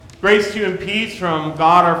Grace to you and peace from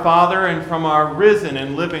God our Father and from our risen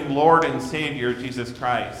and living Lord and Savior, Jesus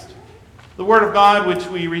Christ. The Word of God which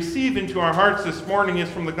we receive into our hearts this morning is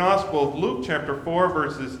from the Gospel of Luke chapter 4,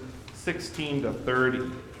 verses 16 to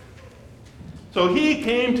 30. So he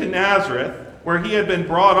came to Nazareth, where he had been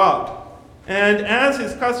brought up, and as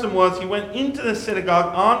his custom was, he went into the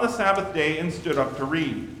synagogue on the Sabbath day and stood up to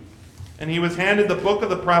read. And he was handed the book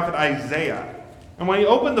of the prophet Isaiah. And when he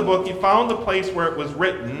opened the book, he found the place where it was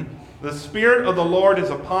written, "The Spirit of the Lord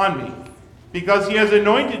is upon me, because he has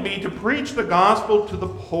anointed me to preach the gospel to the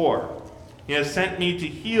poor. He has sent me to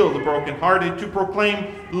heal the brokenhearted, to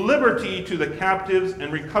proclaim liberty to the captives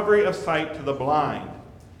and recovery of sight to the blind,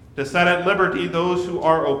 to set at liberty those who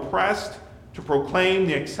are oppressed, to proclaim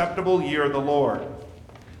the acceptable year of the Lord."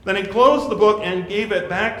 Then he closed the book and gave it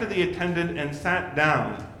back to the attendant and sat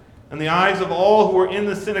down. And the eyes of all who were in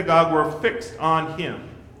the synagogue were fixed on him.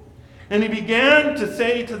 And he began to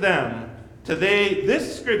say to them, "Today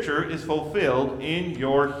this scripture is fulfilled in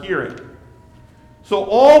your hearing." So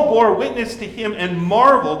all bore witness to him and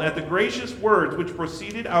marveled at the gracious words which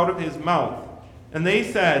proceeded out of his mouth. And they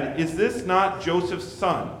said, "Is this not Joseph's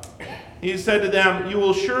son?" He said to them, "You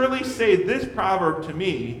will surely say this proverb to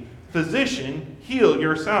me, 'Physician, heal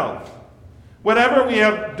yourself. Whatever we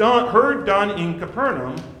have heard done in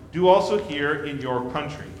Capernaum, do also here in your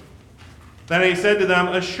country." Then he said to them,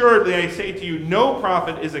 "Assuredly I say to you, no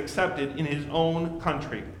prophet is accepted in his own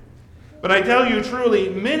country. But I tell you truly,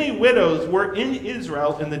 many widows were in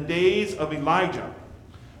Israel in the days of Elijah,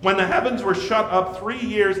 when the heavens were shut up 3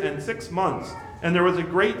 years and 6 months, and there was a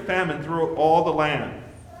great famine throughout all the land.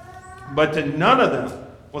 But to none of them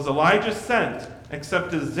was Elijah sent,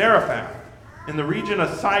 except to Zarephath, in the region of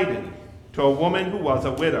Sidon, to a woman who was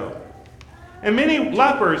a widow. And many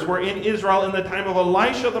lepers were in Israel in the time of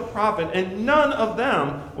Elisha the prophet, and none of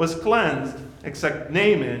them was cleansed except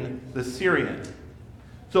Naaman the Syrian."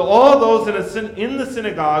 So all those in the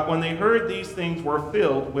synagogue, when they heard these things, were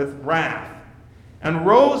filled with wrath, and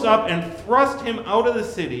rose up and thrust him out of the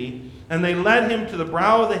city, and they led him to the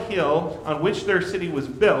brow of the hill on which their city was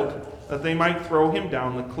built, that they might throw him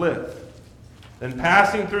down the cliff. Then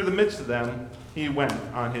passing through the midst of them, he went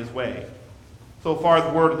on his way. So far the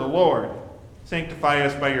word of the Lord. Sanctify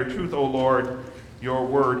us by your truth, O Lord. Your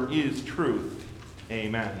word is truth.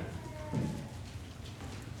 Amen.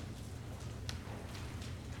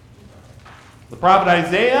 The prophet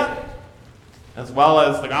Isaiah, as well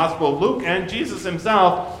as the Gospel of Luke and Jesus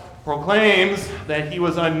himself, proclaims that he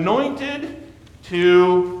was anointed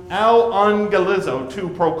to evangelizo, to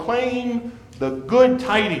proclaim the good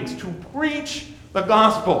tidings, to preach the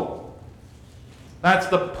gospel. That's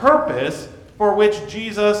the purpose for which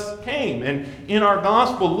Jesus came. And in our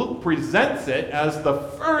gospel, Luke presents it as the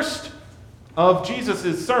first of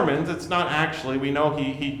Jesus' sermons. It's not actually, we know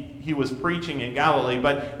he was preaching in Galilee,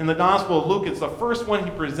 but in the Gospel of Luke, it's the first one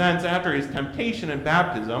he presents after his temptation and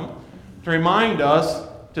baptism to remind us,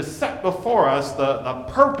 to set before us the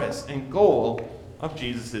purpose and goal of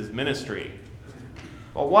Jesus' ministry.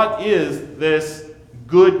 But what is this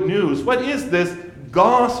good news? What is this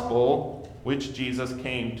gospel which Jesus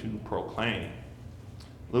came to proclaim?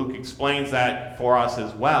 Luke explains that for us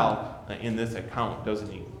as well in this account,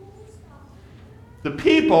 doesn't he? The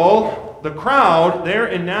people, the crowd there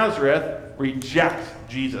in Nazareth, reject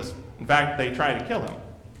Jesus. In fact, they try to kill him.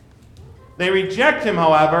 They reject him,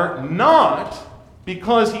 however, not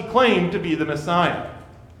because he claimed to be the Messiah.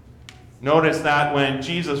 Notice that when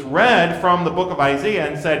Jesus read from the book of Isaiah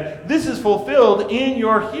and said, "This is fulfilled in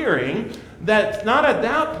your hearing," that's not at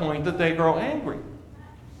that point that they grow angry.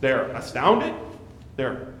 They're astounded,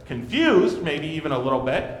 they're confused, maybe even a little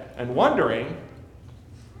bit, and wondering,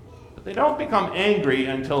 but they don't become angry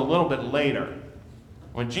until a little bit later,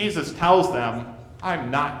 when Jesus tells them,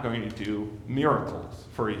 "I'm not going to do miracles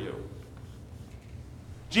for you."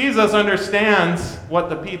 Jesus understands what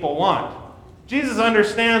the people want. Jesus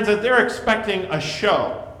understands that they're expecting a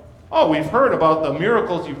show. "Oh, we've heard about the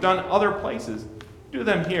miracles you've done other places. Do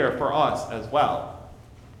them here for us as well."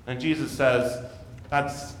 And Jesus says,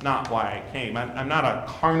 "That's not why I came. I'm not a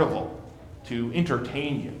carnival to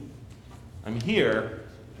entertain you. I'm here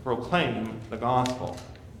to proclaim the gospel."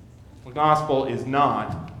 The gospel is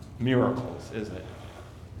not miracles, is it?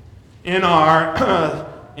 In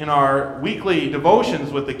our weekly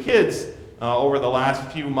devotions with the kids over the last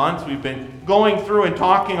few months, we've been going through and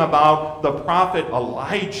talking about the prophet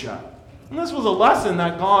Elijah. And this was a lesson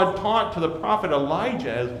that God taught to the prophet Elijah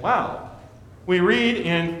as well. We read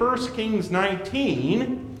in 1 Kings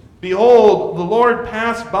 19, "Behold, the Lord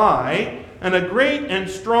passed by, and a great and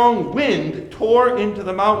strong wind tore into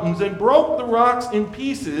the mountains and broke the rocks in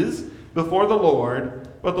pieces before the Lord,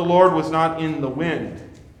 but the Lord was not in the wind.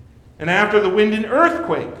 And after the wind, an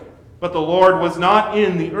earthquake, but the Lord was not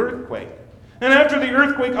in the earthquake. And after the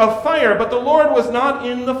earthquake, a fire, but the Lord was not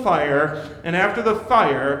in the fire. And after the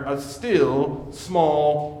fire, a still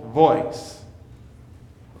small voice.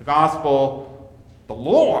 The gospel, the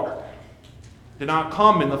Lord, did not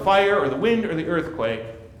come in the fire or the wind or the earthquake,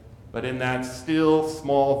 but in that still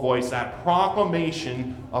small voice, that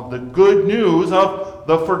proclamation of the good news of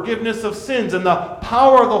the forgiveness of sins and the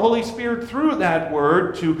power of the Holy Spirit through that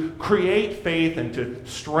word to create faith and to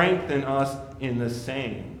strengthen us in the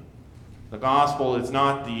same. The gospel is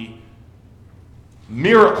not the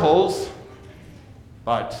miracles,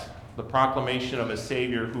 but the proclamation of a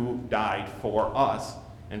Savior who died for us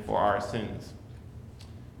and for our sins.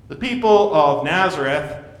 The people of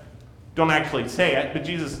Nazareth don't actually say it, but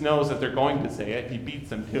Jesus knows that they're going to say it. He beats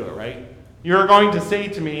them to it, right? You're going to say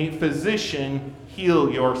to me, physician,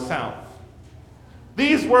 heal yourself.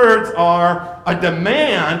 These words are a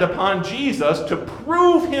demand upon Jesus to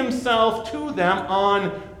prove himself to them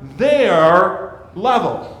on their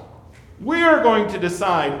level. We are going to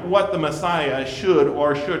decide what the Messiah should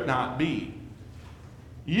or should not be.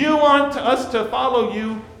 You want us to follow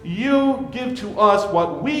you, you give to us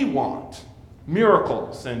what we want.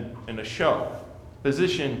 Miracles and a show.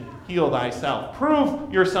 Physician, heal thyself.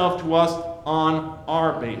 Prove yourself to us on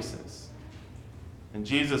our basis. And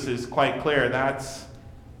Jesus is quite clear, that's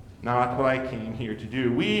not what I came here to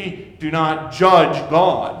do. We do not judge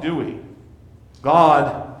God, do we?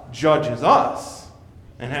 God judges us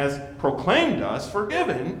and has proclaimed us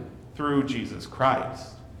forgiven through Jesus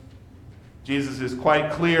Christ. Jesus is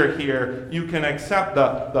quite clear here. You can accept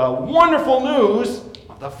the wonderful news,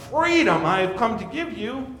 the freedom I have come to give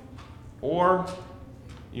you, or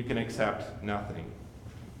you can accept nothing.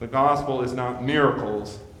 The gospel is not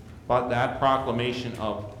miracles, but that proclamation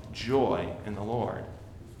of joy in the Lord.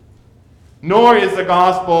 Nor is the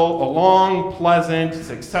gospel a long, pleasant,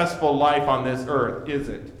 successful life on this earth, is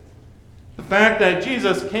it? The fact that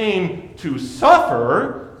Jesus came to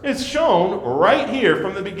suffer is shown right here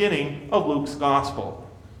from the beginning of Luke's gospel.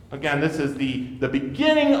 Again, this is the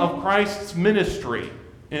beginning of Christ's ministry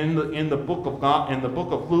in the book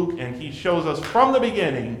of Luke, and he shows us from the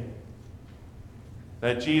beginning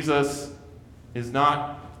that Jesus is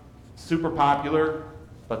not super popular,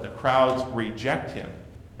 but the crowds reject him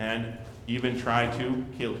and even try to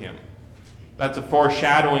kill him. That's a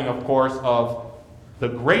foreshadowing, of course, of the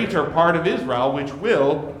greater part of Israel, which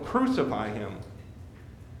will crucify him.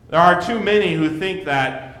 There are too many who think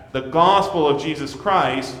that the gospel of Jesus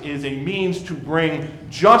Christ is a means to bring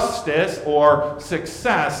justice or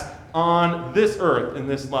success on this earth in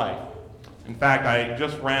this life. In fact, I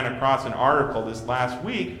just ran across an article this last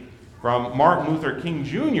week from Martin Luther King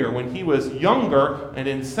Jr. when he was younger and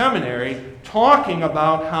in seminary, talking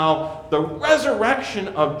about how the resurrection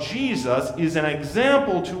of Jesus is an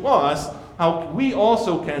example to us how we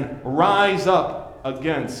also can rise up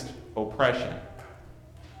against oppression.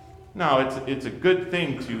 Now, it's a good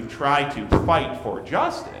thing to try to fight for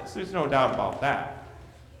justice. There's no doubt about that.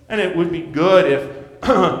 And it would be good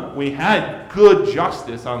if we had good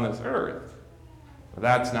justice on this earth. But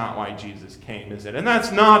that's not why Jesus came, is it? And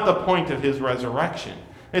that's not the point of his resurrection.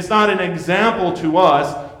 It's not an example to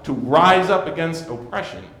us to rise up against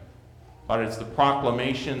oppression. But it's the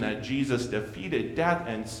proclamation that Jesus defeated death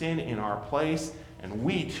and sin in our place, and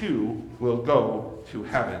we too will go to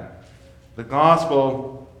heaven. The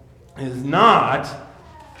gospel is not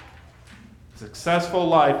a successful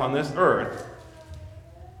life on this earth,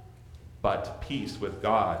 but peace with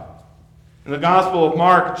God. In the Gospel of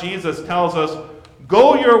Mark, Jesus tells us,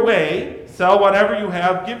 "Go your way, sell whatever you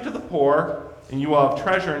have, give to the poor, and you will have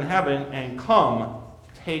treasure in heaven, and come,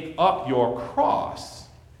 take up your cross,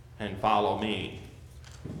 and follow me."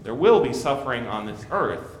 There will be suffering on this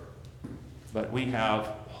earth, but we have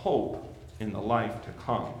hope in the life to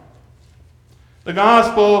come. The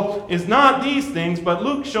gospel is not these things, but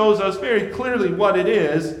Luke shows us very clearly what it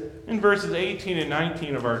is in verses 18 and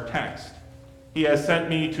 19 of our text. "He has sent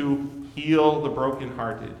me to heal the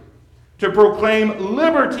brokenhearted, to proclaim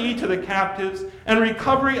liberty to the captives and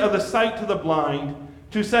recovery of the sight to the blind,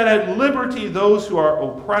 to set at liberty those who are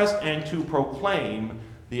oppressed, and to proclaim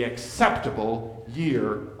the acceptable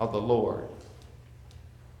year of the Lord."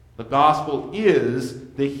 The gospel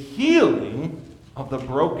is the healing of the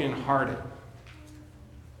brokenhearted.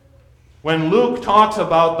 When Luke talks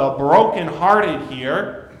about the brokenhearted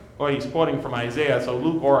here, or he's quoting from Isaiah, so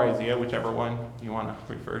Luke or Isaiah, whichever one you want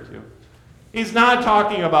to refer to, he's not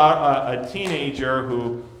talking about a teenager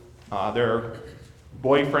who their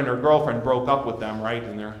boyfriend or girlfriend broke up with them, right,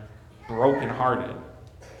 and they're brokenhearted.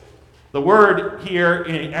 The word here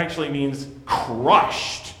actually means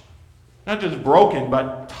crushed. Not just broken,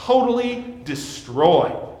 but totally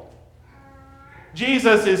destroyed.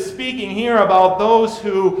 Jesus is speaking here about those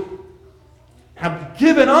who have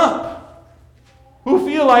given up, who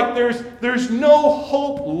feel like there's no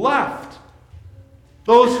hope left.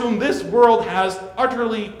 Those whom this world has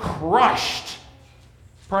utterly crushed,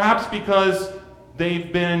 perhaps because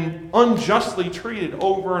they've been unjustly treated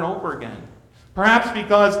over and over again. Perhaps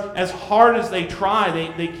because as hard as they try,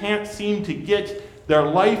 they can't seem to get their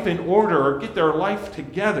life in order or get their life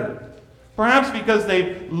together. Perhaps because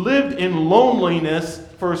they've lived in loneliness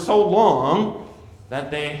for so long that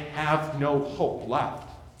they have no hope left.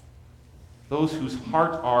 Those whose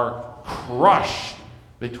hearts are crushed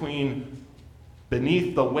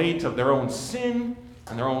beneath the weight of their own sin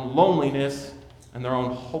and their own loneliness and their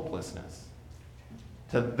own hopelessness.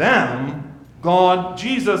 To them,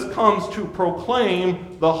 Jesus comes to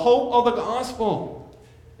proclaim the hope of the gospel.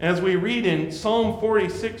 As we read in Psalm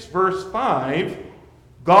 46, verse 5,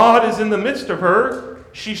 God is in the midst of her,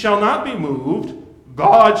 she shall not be moved.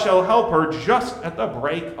 God shall help her just at the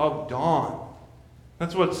break of dawn.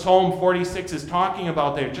 That's what Psalm 46 is talking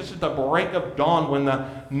about there. Just at the break of dawn, when the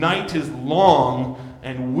night is long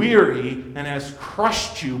and weary and has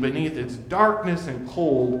crushed you beneath its darkness and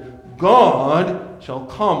cold, God shall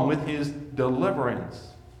come with his deliverance.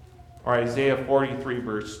 Or Isaiah 43,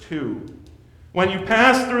 verse 2. When you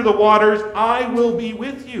pass through the waters, I will be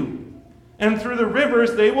with you. And through the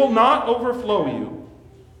rivers, they will not overflow you.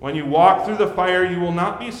 When you walk through the fire, you will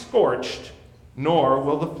not be scorched, nor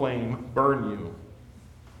will the flame burn you.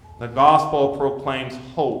 The gospel proclaims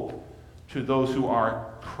hope to those who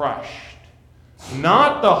are crushed.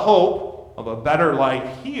 Not the hope of a better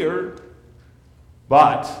life here,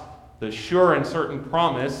 but the sure and certain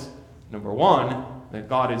promise, number one, that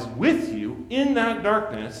God is with you in that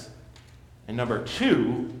darkness, and number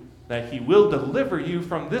two, that he will deliver you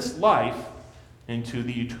from this life into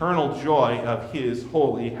the eternal joy of his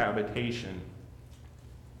holy habitation.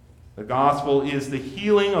 The gospel is the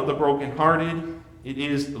healing of the brokenhearted. It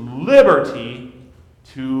is liberty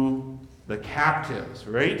to the captives,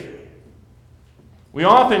 right? We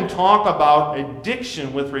often talk about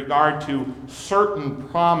addiction with regard to certain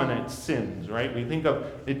prominent sins, right? We think of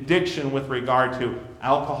addiction with regard to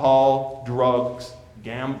alcohol, drugs,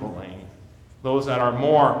 gambling, those that are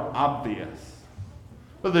more obvious.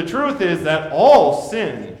 But the truth is that all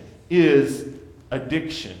sin is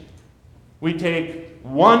addiction. We take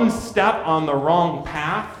one step on the wrong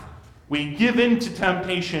path, we give in to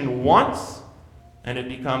temptation once, and it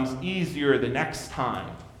becomes easier the next time.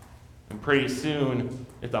 And pretty soon,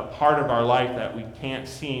 it's a part of our life that we can't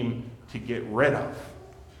seem to get rid of.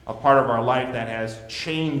 A part of our life that has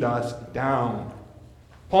chained us down.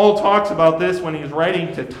 Paul talks about this when he's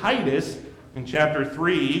writing to Titus in chapter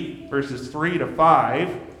 3, verses 3 to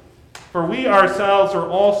 5. For we ourselves are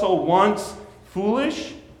also once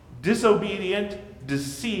foolish, disobedient,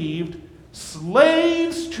 deceived,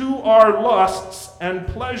 slaves to our lusts and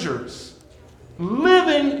pleasures,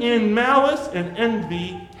 living in malice and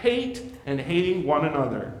envy, hate and hating one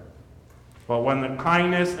another. But when the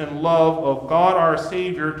kindness and love of God our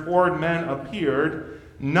Savior toward men appeared,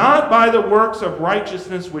 not by the works of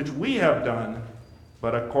righteousness which we have done,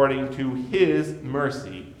 but according to his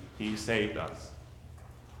mercy he saved us.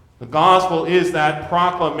 The gospel is that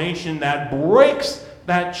proclamation that breaks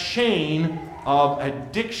that chain of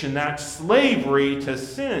addiction, that slavery to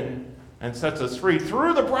sin, and sets us free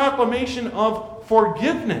through the proclamation of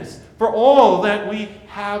forgiveness for all that we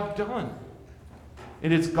have done.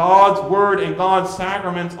 It is God's word and God's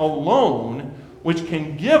sacraments alone which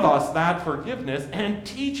can give us that forgiveness and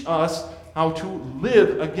teach us how to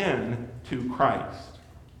live again to Christ.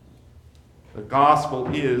 The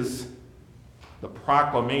gospel is the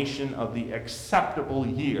proclamation of the acceptable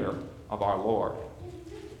year of our Lord.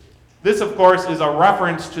 This, of course, is a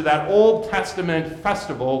reference to that Old Testament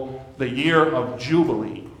festival, the year of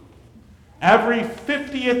Jubilee. Every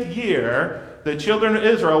 50th year, the children of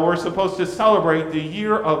Israel were supposed to celebrate the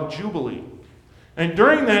year of Jubilee. And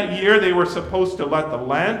during that year, they were supposed to let the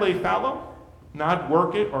land lay fallow, not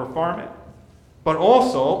work it or farm it. But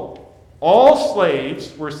also, all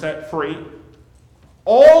slaves were set free,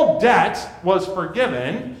 all debt was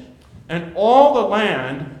forgiven, and all the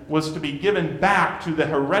land was to be given back to the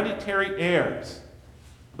hereditary heirs,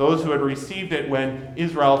 those who had received it when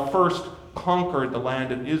Israel first conquered the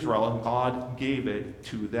land of Israel and God gave it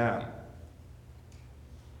to them.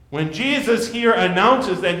 When Jesus here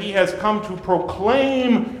announces that he has come to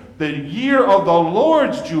proclaim the year of the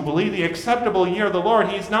Lord's Jubilee, the acceptable year of the Lord,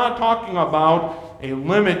 he's not talking about a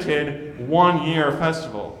limited one-year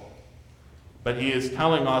festival. But he is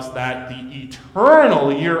telling us that the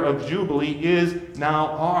eternal year of Jubilee is now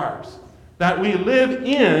ours. That we live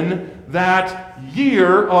in that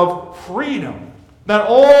year of freedom. That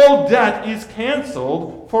all debt is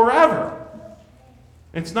canceled forever.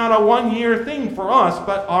 It's not a one-year thing for us,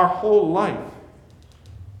 but our whole life.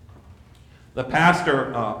 The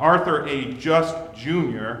pastor, Arthur A. Just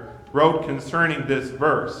Jr., wrote concerning this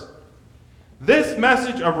verse, "This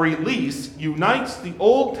message of release unites the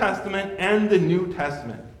Old Testament and the New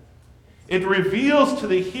Testament. It reveals to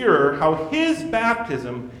the hearer how his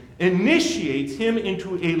baptism initiates him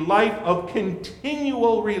into a life of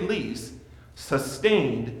continual release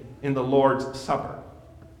sustained in the Lord's Supper."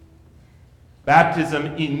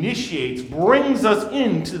 Baptism initiates, brings us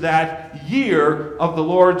into that year of the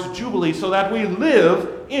Lord's Jubilee so that we live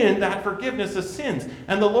in that forgiveness of sins.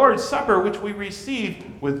 And the Lord's Supper, which we receive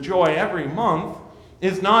with joy every month,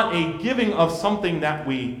 is not a giving of something that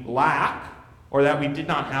we lack or that we did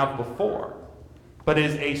not have before, but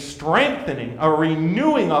is a strengthening, a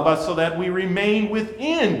renewing of us so that we remain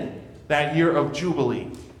within that year of Jubilee,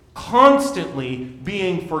 constantly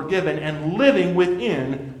being forgiven and living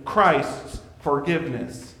within Christ's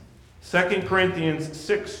forgiveness. 2 Corinthians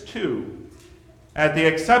 6:2. "At the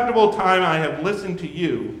acceptable time I have listened to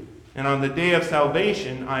you, and on the day of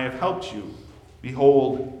salvation I have helped you.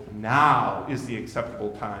 Behold, now is the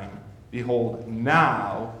acceptable time. Behold,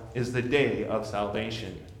 now is the day of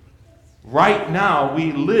salvation." Right now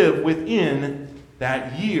we live within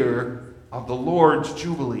that year of the Lord's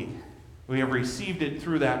Jubilee. We have received it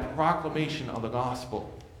through that proclamation of the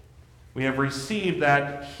gospel. We have received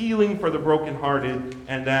that healing for the brokenhearted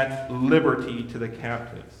and that liberty to the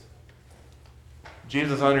captives.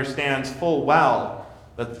 Jesus understands full well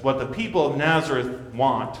that what the people of Nazareth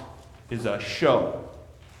want is a show,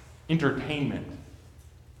 entertainment.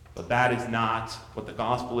 But that is not what the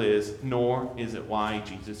gospel is, nor is it why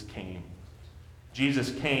Jesus came.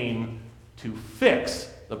 Jesus came to fix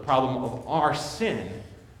the problem of our sin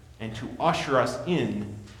and to usher us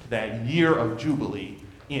in that year of Jubilee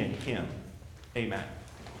in him. Amen.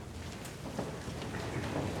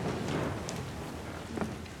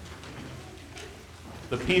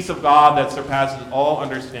 The peace of God that surpasses all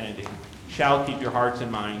understanding shall keep your hearts and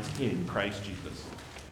minds in Christ Jesus.